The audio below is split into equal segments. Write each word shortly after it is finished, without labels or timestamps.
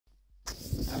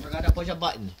push a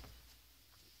button.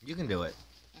 You can do it.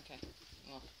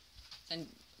 Okay.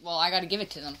 Well, I gotta give it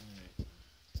to them.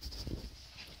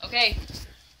 Okay.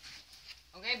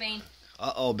 Okay, Bean.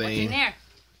 Uh-oh, Bean. What's in there?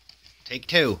 Take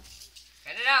 2.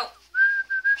 Get it out.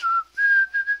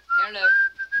 Here, Lou.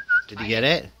 Did you get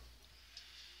it?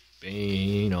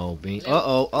 Bean, oh, Bean. Lou,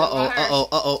 Uh-oh, Lou, uh-oh, go hers. uh-oh,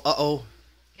 uh-oh, uh-oh.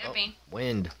 Get it, Bean.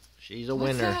 Wind. She's a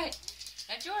What's winner. that?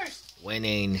 That's yours.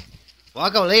 Winning.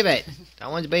 Walko, leave it.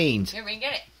 That one's Beans. Here, Bean,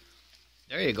 get it.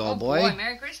 There you go, Oh, boy.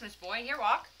 Merry Christmas, boy. Here,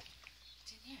 walk.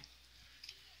 It's in here.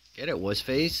 Get it, wuss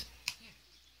face.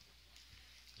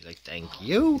 You're like, thank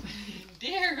you.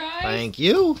 There, guys. Thank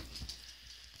you.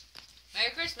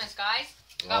 Merry Christmas, guys.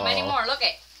 We got many more. Look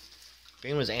it.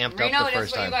 Bean was amped Reno, up the that's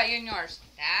first what time. you got in yours.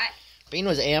 That, Bean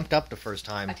was amped up the first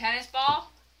time. a tennis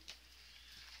ball,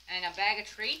 and a bag of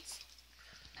treats.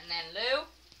 And then Lou,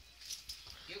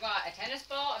 you got a tennis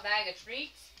ball, a bag of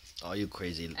treats, Oh, you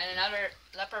crazy. and another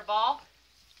leopard ball.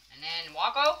 And then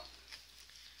Walko,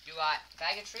 you got a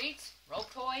bag of treats,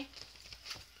 rope toy,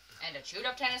 and a chewed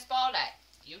up tennis ball that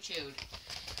you chewed.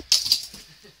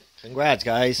 Congrats,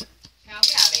 guys. Now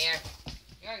get out of here.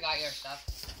 You already got your stuff.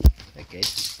 Hey, kid.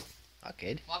 Hi,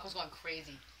 kid. Walko's going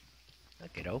crazy. Hi,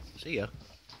 kiddo. See ya.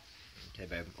 Okay,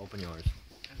 babe. Open yours.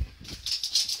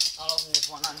 I'll open this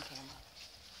one on camera.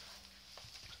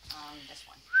 This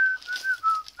one.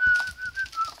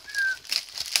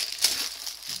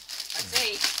 Let's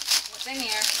see what's in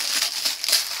here.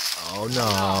 Oh,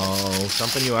 no.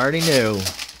 Something you already knew.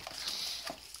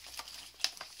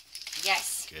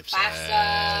 Yes. Gift Bath set.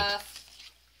 stuff.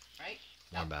 Right?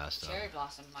 More bath stuff. Cherry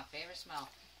blossom, my favorite smell.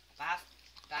 Bath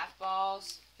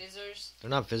balls, fizzers. They're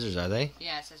not fizzers, are they?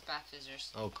 Yeah, it says bath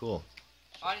fizzers. Oh, cool.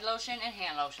 Body lotion and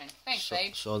hand lotion. Thanks,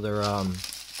 babe. So they're, bombs?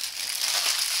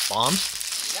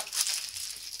 Yep.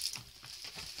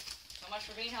 So much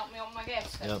for being helping me open my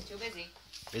gifts, because Yep. I'm too busy.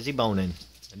 Busy boning.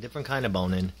 A different kind of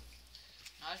boning.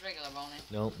 Not as regular boning.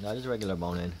 No, not as regular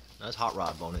boning. Not as hot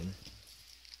rod boning.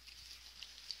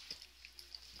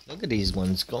 Look at these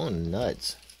ones going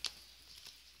nuts.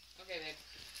 Okay, babe.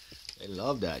 They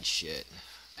love that shit.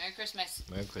 Merry Christmas.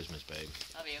 Merry Christmas, babe.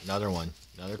 Love you. Another one.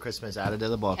 Another Christmas added to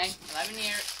the books. 10, 11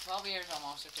 years, 12 years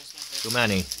almost of Christmas. Too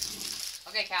many.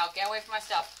 Okay, Cal, get away from my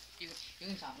stuff. You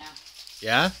can talk now.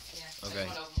 Yeah? Yeah. Okay. Just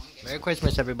wanna open one gift. Merry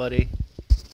Christmas, everybody.